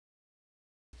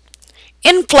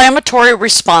Inflammatory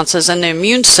responses in the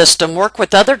immune system work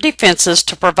with other defenses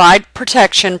to provide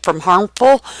protection from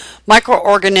harmful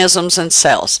microorganisms and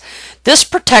cells. This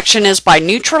protection is by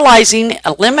neutralizing,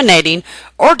 eliminating,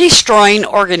 or destroying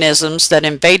organisms that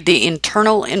invade the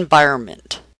internal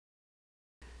environment.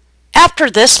 After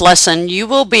this lesson, you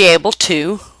will be able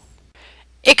to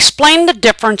explain the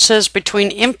differences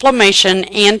between inflammation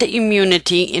and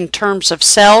immunity in terms of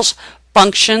cells,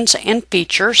 functions, and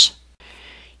features.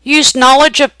 Use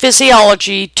knowledge of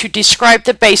physiology to describe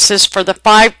the basis for the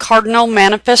 5 cardinal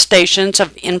manifestations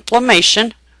of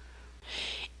inflammation,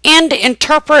 and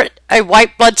interpret a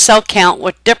white blood cell count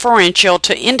with differential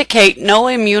to indicate no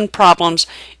immune problems,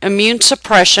 immune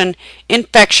suppression,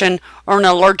 infection, or an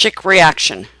allergic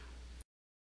reaction.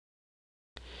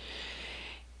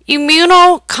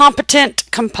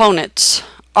 Immunocompetent components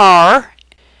are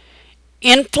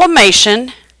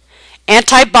inflammation,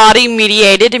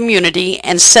 antibody-mediated immunity,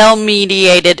 and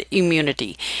cell-mediated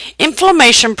immunity.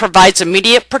 Inflammation provides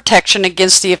immediate protection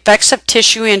against the effects of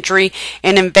tissue injury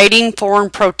and invading foreign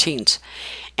proteins.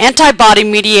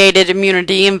 Antibody-mediated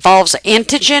immunity involves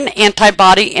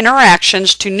antigen-antibody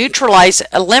interactions to neutralize,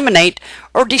 eliminate,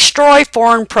 or destroy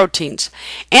foreign proteins.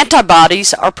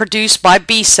 Antibodies are produced by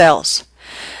B cells.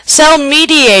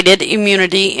 Cell-mediated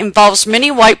immunity involves many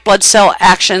white blood cell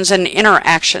actions and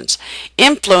interactions,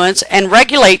 influence and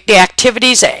regulate the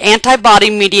activities of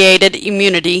antibody-mediated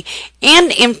immunity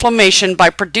and inflammation by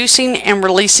producing and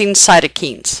releasing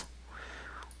cytokines.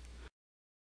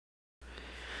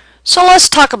 So let's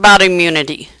talk about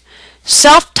immunity.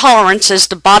 Self-tolerance is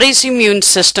the body's immune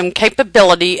system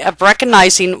capability of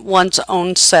recognizing one's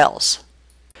own cells.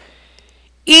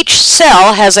 Each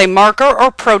cell has a marker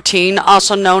or protein,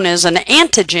 also known as an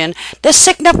antigen, that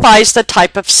signifies the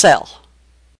type of cell.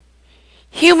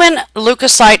 Human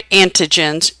leukocyte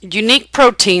antigens, unique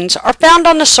proteins, are found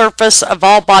on the surface of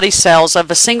all body cells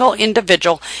of a single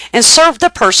individual and serve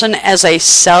the person as a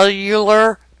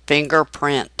cellular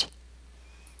fingerprint.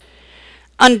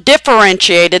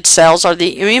 Undifferentiated cells are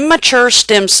the immature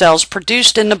stem cells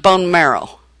produced in the bone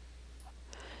marrow.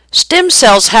 Stem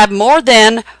cells have more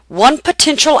than one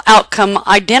potential outcome,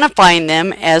 identifying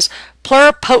them as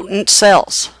pluripotent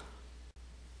cells.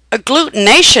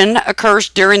 Agglutination occurs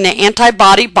during the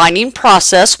antibody binding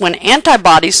process when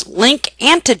antibodies link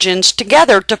antigens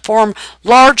together to form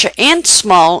large and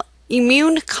small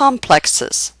immune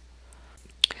complexes.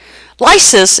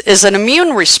 Lysis is an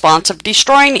immune response of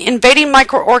destroying invading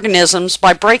microorganisms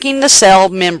by breaking the cell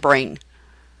membrane.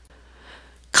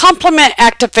 Complement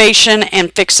activation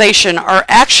and fixation are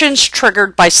actions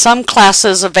triggered by some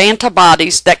classes of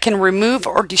antibodies that can remove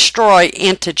or destroy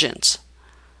antigens.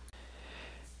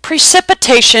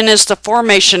 Precipitation is the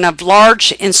formation of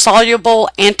large insoluble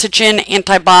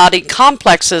antigen-antibody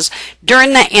complexes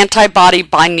during the antibody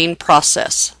binding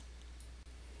process.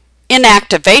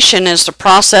 Inactivation is the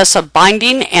process of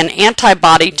binding an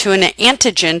antibody to an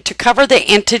antigen to cover the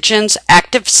antigen's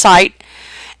active site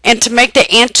and to make the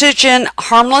antigen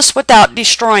harmless without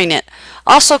destroying it,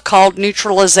 also called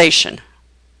neutralization.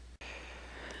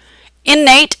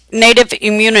 Innate native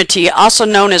immunity, also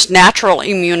known as natural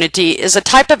immunity, is a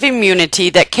type of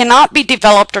immunity that cannot be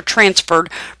developed or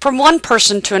transferred from one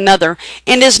person to another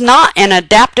and is not an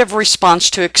adaptive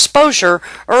response to exposure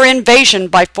or invasion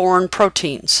by foreign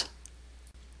proteins.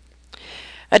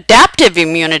 Adaptive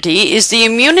immunity is the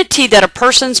immunity that a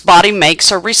person's body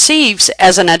makes or receives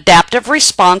as an adaptive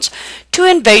response to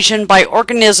invasion by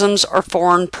organisms or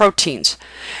foreign proteins.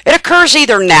 It occurs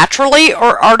either naturally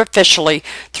or artificially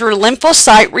through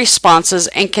lymphocyte responses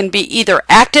and can be either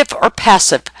active or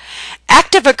passive.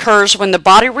 Active occurs when the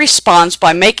body responds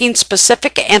by making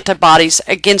specific antibodies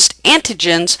against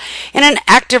antigens in an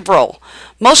active role,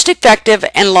 most effective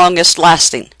and longest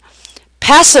lasting.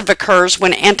 Passive occurs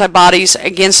when antibodies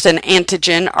against an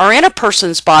antigen are in a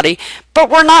person's body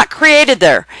but were not created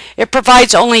there. It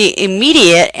provides only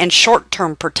immediate and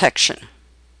short-term protection.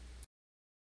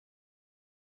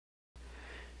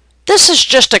 This is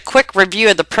just a quick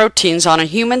review of the proteins on a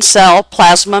human cell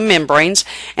plasma membranes,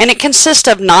 and it consists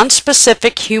of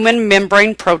nonspecific human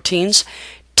membrane proteins,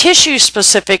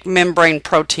 tissue-specific membrane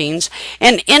proteins,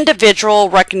 and individual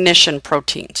recognition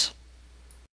proteins.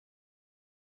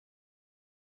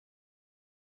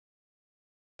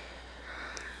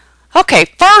 Okay,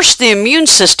 first the immune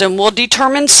system will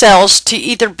determine cells to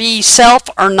either be self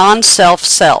or non-self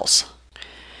cells.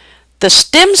 The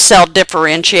stem cell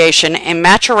differentiation and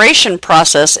maturation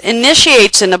process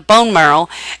initiates in the bone marrow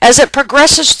as it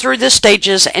progresses through the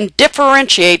stages and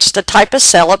differentiates the type of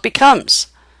cell it becomes.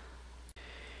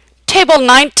 Table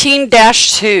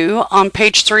 19-2 on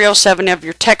page 307 of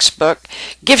your textbook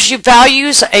gives you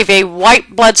values of a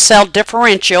white blood cell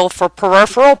differential for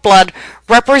peripheral blood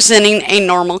representing a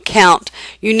normal count.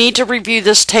 You need to review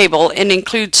this table. It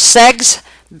includes segs,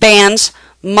 bands,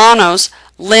 monos,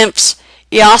 lymphs,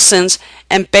 eosins,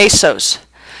 and basos.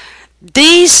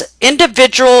 These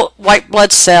individual white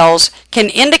blood cells can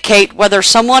indicate whether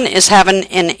someone is having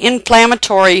an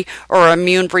inflammatory or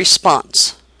immune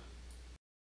response.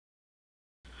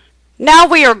 Now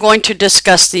we are going to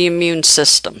discuss the immune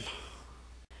system.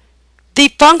 The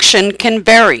function can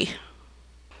vary.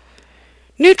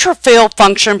 Neutrophil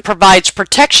function provides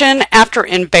protection after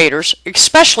invaders,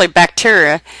 especially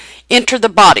bacteria, enter the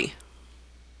body.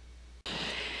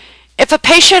 If a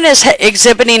patient is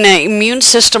exhibiting an immune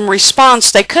system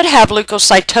response, they could have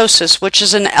leukocytosis, which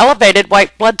is an elevated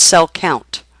white blood cell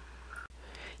count.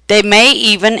 They may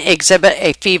even exhibit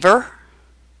a fever.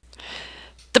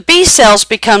 The B cells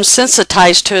become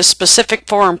sensitized to a specific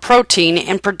foreign protein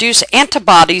and produce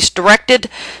antibodies directed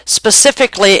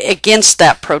specifically against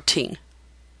that protein.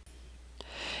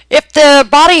 If the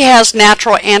body has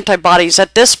natural antibodies,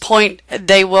 at this point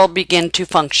they will begin to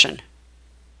function.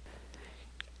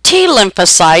 T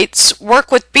lymphocytes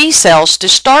work with B cells to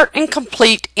start and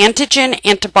complete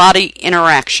antigen-antibody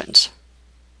interactions.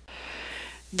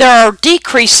 There are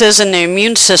decreases in the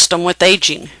immune system with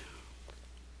aging.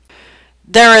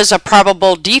 There is a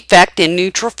probable defect in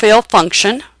neutrophil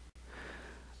function.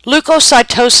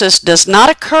 Leukocytosis does not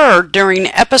occur during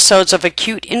episodes of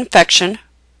acute infection.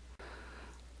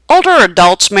 Older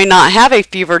adults may not have a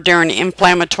fever during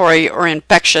inflammatory or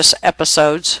infectious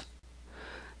episodes.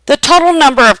 The total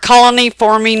number of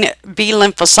colony-forming B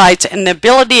lymphocytes and the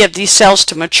ability of these cells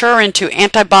to mature into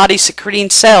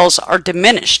antibody-secreting cells are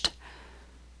diminished.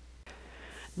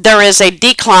 There is a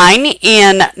decline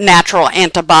in natural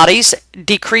antibodies,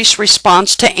 decreased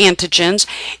response to antigens,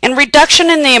 and reduction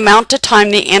in the amount of time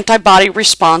the antibody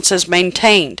response is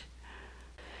maintained.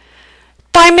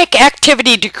 Thymic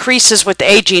activity decreases with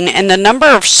aging and the number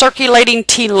of circulating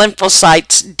T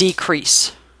lymphocytes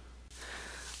decrease.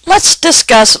 Let's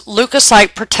discuss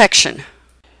leukocyte protection.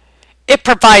 It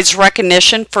provides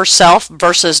recognition for self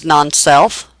versus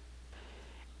non-self.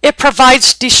 It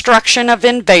provides destruction of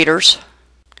invaders.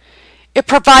 It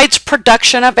provides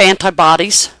production of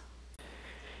antibodies.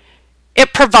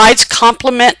 It provides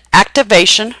complement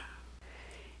activation.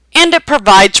 And it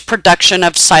provides production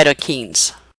of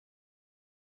cytokines.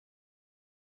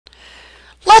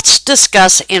 Let's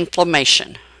discuss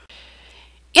inflammation.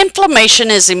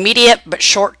 Inflammation is immediate but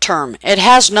short-term. It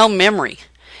has no memory.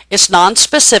 It's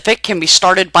nonspecific, can be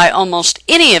started by almost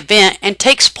any event, and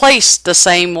takes place the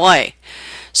same way.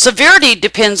 Severity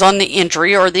depends on the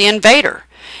injury or the invader.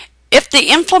 If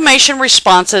the inflammation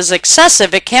response is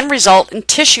excessive, it can result in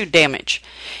tissue damage.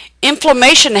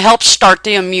 Inflammation helps start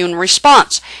the immune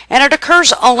response, and it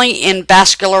occurs only in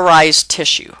vascularized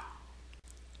tissue.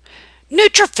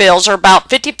 Neutrophils are about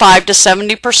 55 to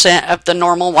 70% of the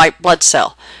normal white blood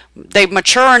cell. They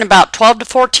mature in about 12 to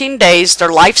 14 days.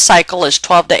 Their life cycle is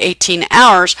 12 to 18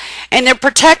 hours, and they're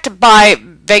protected by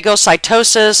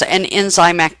phagocytosis and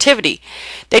enzyme activity.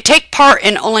 They take part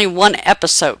in only one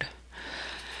episode.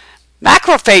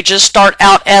 Macrophages start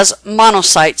out as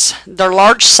monocytes. They're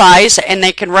large size and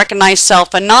they can recognize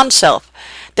self and non-self.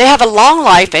 They have a long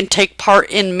life and take part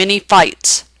in many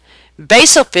fights.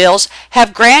 Basophils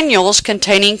have granules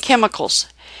containing chemicals.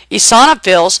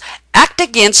 Eosinophils act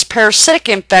against parasitic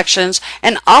infections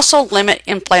and also limit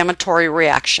inflammatory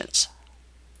reactions.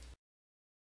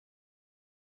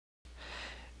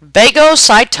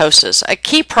 Phagocytosis, a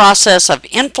key process of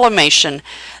inflammation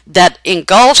that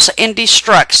engulfs and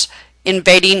destructs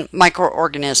invading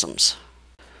microorganisms.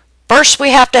 First, we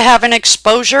have to have an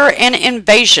exposure and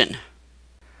invasion.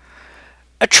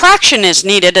 Attraction is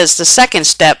needed as the second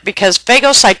step because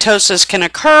phagocytosis can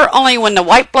occur only when the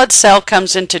white blood cell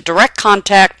comes into direct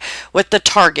contact with the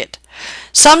target.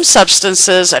 Some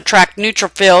substances attract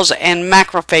neutrophils and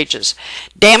macrophages.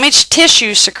 Damaged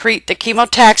tissues secrete the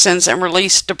chemotaxins and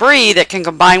release debris that can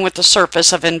combine with the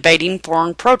surface of invading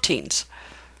foreign proteins.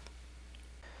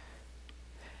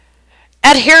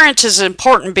 Adherence is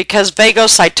important because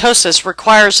phagocytosis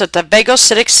requires that the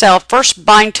phagocytic cell first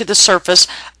bind to the surface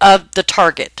of the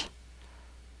target.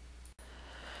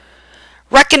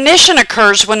 Recognition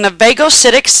occurs when the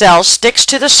phagocytic cell sticks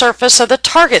to the surface of the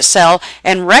target cell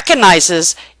and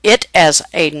recognizes it as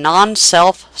a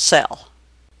non-self cell,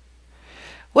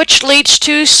 which leads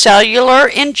to cellular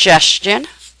ingestion.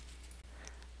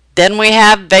 Then we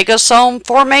have phagosome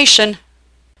formation,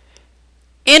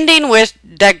 ending with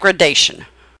degradation.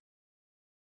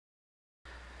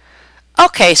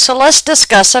 Okay, so let's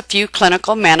discuss a few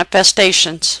clinical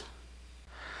manifestations.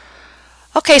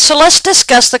 Okay, so let's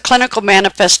discuss the clinical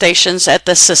manifestations at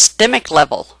the systemic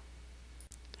level.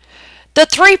 The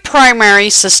three primary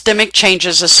systemic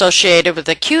changes associated with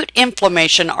acute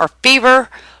inflammation are fever,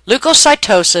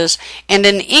 leukocytosis, and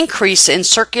an increase in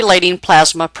circulating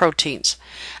plasma proteins.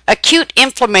 Acute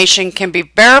inflammation can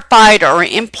be verified or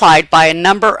implied by a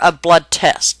number of blood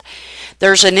tests.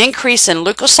 There's an increase in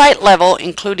leukocyte level,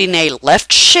 including a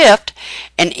left shift,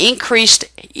 an increased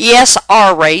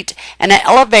ESR rate, and an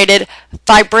elevated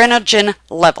fibrinogen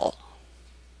level.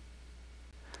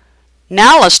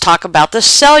 Now let's talk about the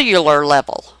cellular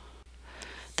level.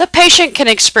 The patient can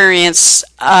experience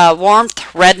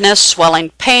warmth, redness,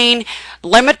 swelling, pain,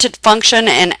 limited function,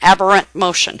 and aberrant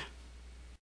motion.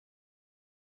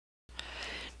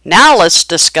 Now let's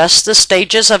discuss the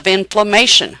stages of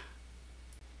inflammation.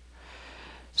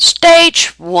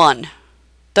 Stage 1,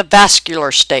 the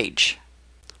vascular stage.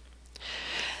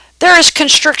 There is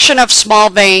constriction of small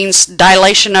veins,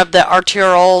 dilation of the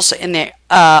arterioles in the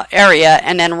area,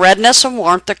 and then redness and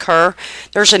warmth occur.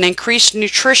 There's an increased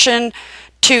nutrition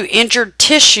to injured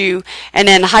tissue, and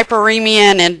then hyperemia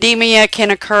and edema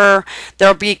can occur. There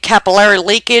will be capillary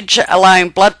leakage, allowing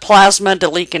blood plasma to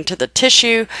leak into the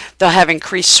tissue. They'll have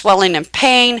increased swelling and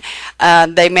pain.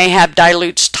 They may have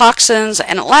dilute toxins,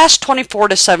 and it lasts 24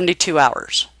 to 72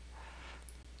 hours.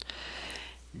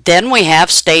 Then we have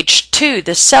stage 2,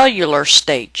 the cellular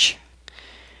stage.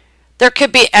 There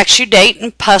could be exudate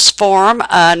and pus form,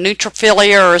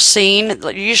 neutrophilia are seen,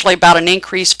 usually about an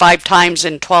increase 5 times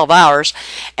in 12 hours,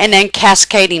 and then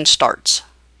cascading starts.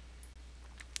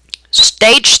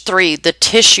 Stage 3, the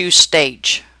tissue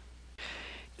stage.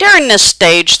 During this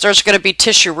stage, there's going to be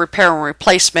tissue repair and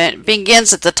replacement. It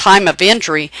begins at the time of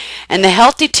injury, and the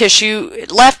healthy tissue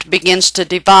left begins to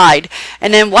divide,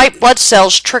 and then white blood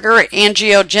cells trigger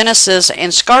angiogenesis,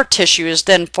 and scar tissue is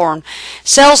then formed.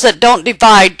 Cells that don't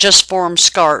divide just form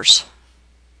scars.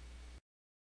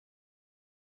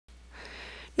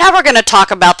 Now we're going to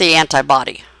talk about the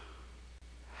antibody.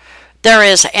 There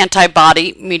is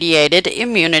antibody-mediated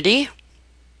immunity,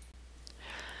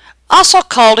 also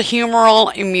called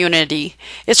humoral immunity.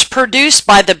 It's produced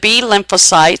by the B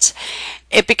lymphocytes.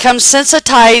 It becomes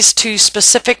sensitized to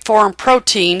specific foreign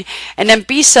protein, and then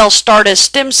B cells start as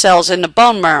stem cells in the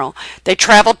bone marrow. They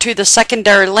travel to the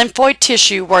secondary lymphoid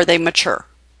tissue where they mature.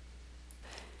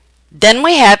 Then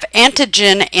we have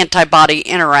antigen-antibody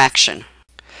interaction.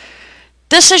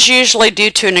 This is usually due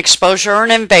to an exposure or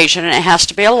an invasion, and it has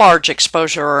to be a large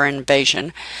exposure or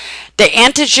invasion. The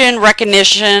antigen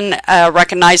recognition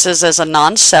recognizes as a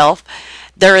non-self.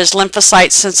 There is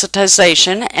lymphocyte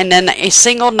sensitization, and then a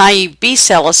single naive B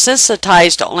cell is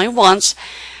sensitized only once.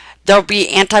 There will be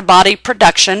antibody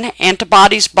production.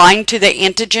 Antibodies bind to the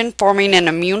antigen, forming an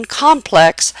immune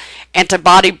complex.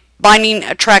 Antibody binding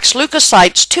attracts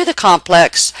leukocytes to the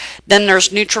complex. Then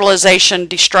there's neutralization,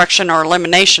 destruction, or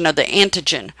elimination of the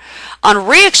antigen. On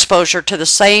re-exposure to the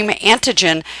same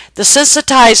antigen, the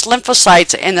sensitized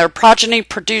lymphocytes and their progeny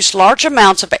produce large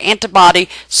amounts of antibody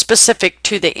specific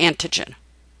to the antigen.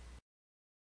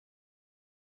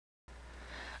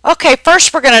 Okay,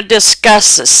 first we're going to discuss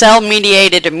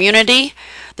cell-mediated immunity.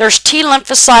 There's T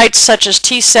lymphocytes such as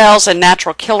T cells and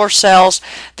natural killer cells.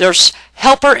 There's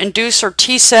helper inducer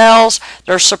T cells.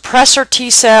 There's suppressor T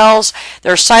cells.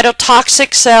 There's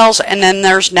cytotoxic cells, and then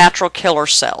there's natural killer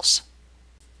cells.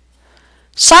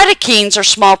 Cytokines are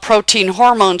small protein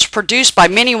hormones produced by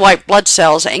many white blood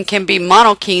cells and can be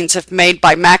monokines if made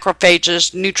by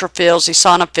macrophages, neutrophils,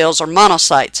 eosinophils, or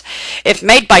monocytes. If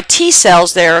made by T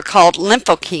cells, they are called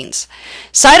lymphokines.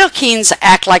 Cytokines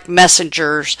act like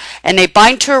messengers, and they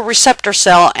bind to a receptor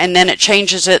cell, and then it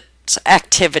changes its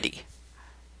activity.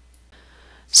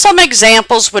 Some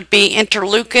examples would be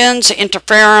interleukins,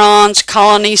 interferons,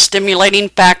 colony stimulating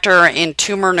factor, and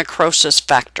tumor necrosis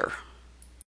factor.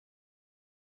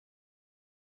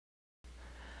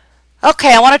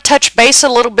 Okay, I want to touch base a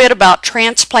little bit about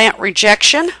transplant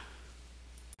rejection.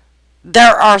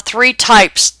 There are 3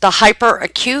 types: the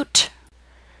hyperacute,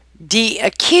 the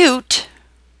acute,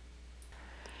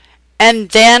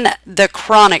 and then the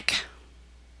chronic.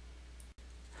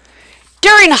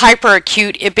 During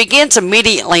hyperacute, it begins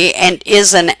immediately and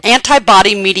is an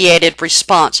antibody-mediated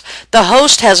response. The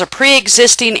host has a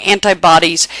pre-existing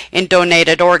antibodies in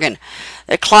donated organ.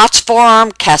 The clots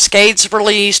form, cascades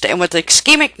released, and with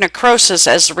ischemic necrosis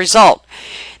as the result.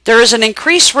 There is an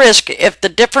increased risk if the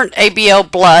different ABO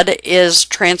blood is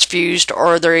transfused,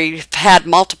 or they've had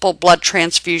multiple blood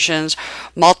transfusions,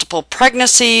 multiple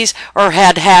pregnancies, or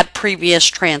had previous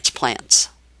transplants.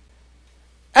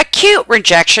 Acute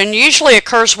rejection usually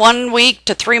occurs 1 week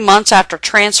to 3 months after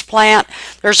transplant.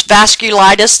 There's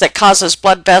vasculitis that causes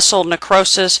blood vessel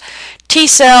necrosis. T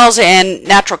cells and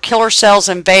natural killer cells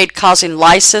invade, causing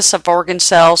lysis of organ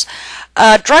cells.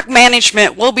 Drug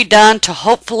management will be done to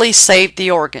hopefully save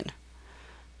the organ.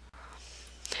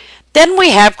 Then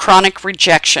we have chronic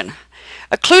rejection.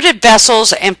 Occluded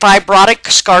vessels and fibrotic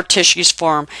scar tissues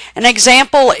form. An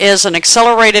example is an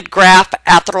accelerated graft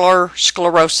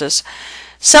atherosclerosis.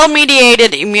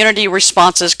 Cell-mediated immunity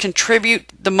responses contribute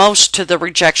the most to the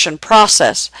rejection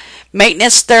process.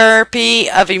 Maintenance therapy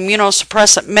of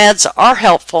immunosuppressant meds are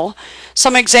helpful.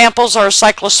 Some examples are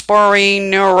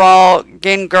cyclosporine, Neural,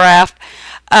 Gengraft.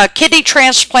 Kidney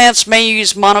transplants may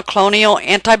use monoclonal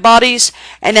antibodies,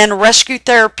 and then rescue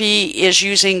therapy is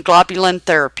using globulin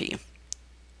therapy.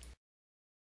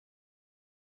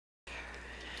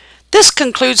 This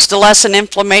concludes the lesson,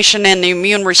 Inflammation and the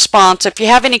Immune Response. If you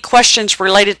have any questions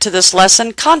related to this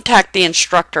lesson, contact the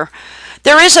instructor.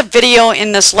 There is a video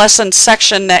in this lesson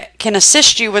section that can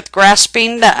assist you with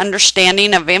grasping the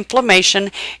understanding of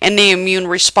inflammation and the immune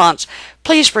response.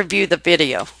 Please review the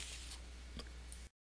video.